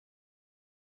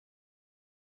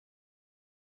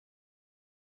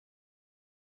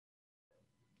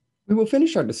We will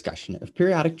finish our discussion of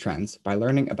periodic trends by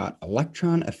learning about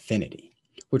electron affinity,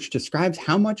 which describes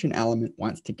how much an element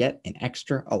wants to get an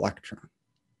extra electron.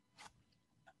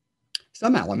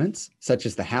 Some elements, such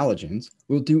as the halogens,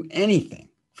 will do anything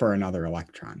for another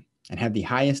electron and have the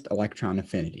highest electron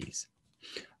affinities.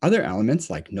 Other elements,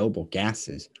 like noble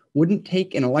gases, wouldn't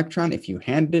take an electron if you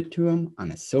handed it to them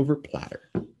on a silver platter.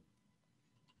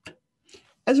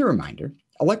 As a reminder,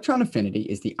 electron affinity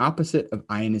is the opposite of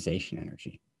ionization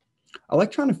energy.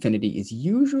 Electron affinity is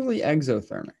usually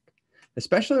exothermic,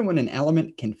 especially when an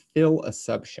element can fill a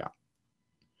subshell.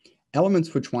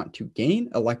 Elements which want to gain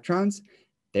electrons,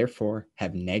 therefore,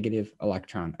 have negative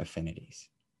electron affinities.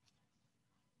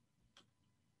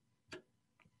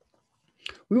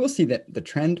 We will see that the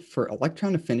trend for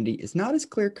electron affinity is not as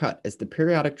clear-cut as the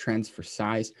periodic trends for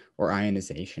size or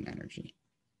ionization energy.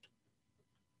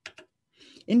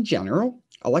 In general,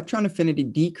 electron affinity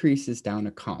decreases down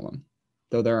a column,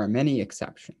 though there are many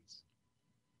exceptions.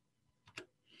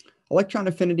 Electron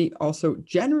affinity also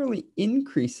generally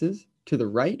increases to the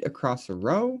right across a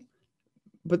row,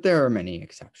 but there are many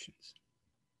exceptions.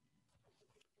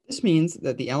 This means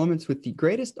that the elements with the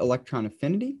greatest electron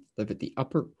affinity live at the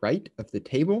upper right of the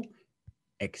table,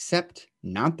 except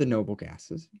not the noble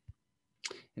gases.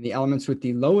 And the elements with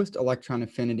the lowest electron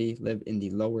affinity live in the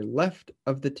lower left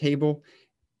of the table,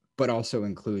 but also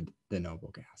include the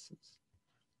noble gases.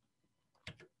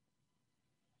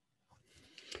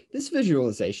 This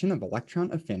visualization of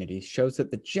electron affinities shows that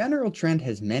the general trend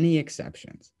has many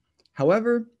exceptions.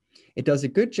 However, it does a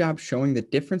good job showing the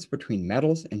difference between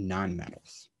metals and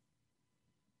nonmetals.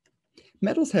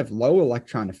 Metals have low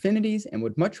electron affinities and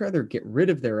would much rather get rid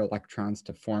of their electrons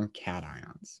to form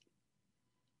cations.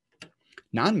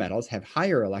 Nonmetals have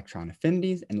higher electron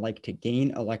affinities and like to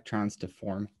gain electrons to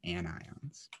form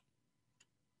anions.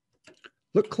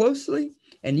 Look closely,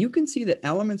 and you can see that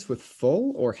elements with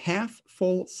full or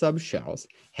half-full subshells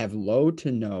have low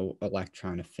to no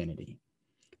electron affinity.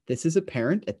 This is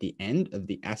apparent at the end of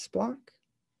the S block,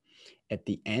 at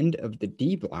the end of the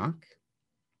D block,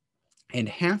 and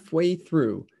halfway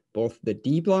through both the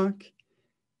D block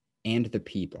and the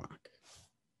P block.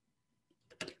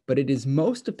 But it is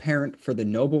most apparent for the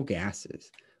noble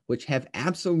gases, which have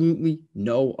absolutely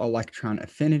no electron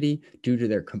affinity due to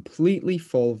their completely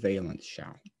full valence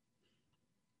shell.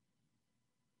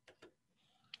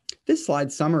 This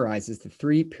slide summarizes the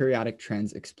three periodic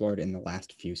trends explored in the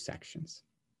last few sections.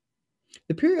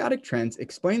 The periodic trends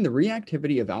explain the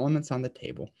reactivity of elements on the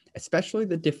table, especially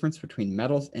the difference between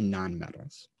metals and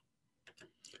nonmetals.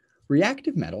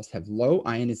 Reactive metals have low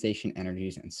ionization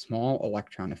energies and small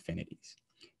electron affinities.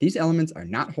 These elements are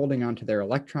not holding on to their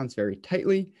electrons very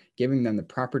tightly, giving them the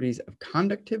properties of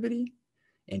conductivity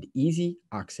and easy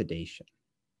oxidation.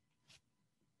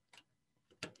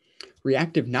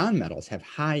 Reactive nonmetals have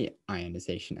high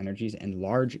ionization energies and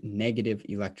large negative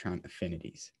electron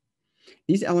affinities.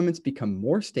 These elements become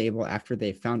more stable after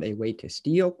they've found a way to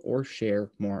steal or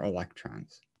share more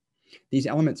electrons. These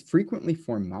elements frequently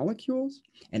form molecules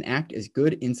and act as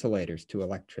good insulators to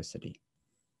electricity.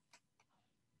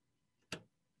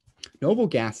 Noble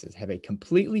gases have a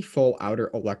completely full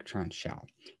outer electron shell,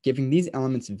 giving these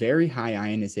elements very high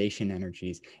ionization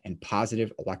energies and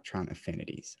positive electron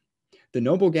affinities. The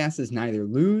noble gases neither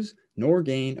lose nor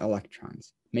gain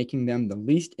electrons, making them the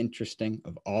least interesting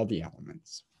of all the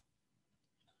elements.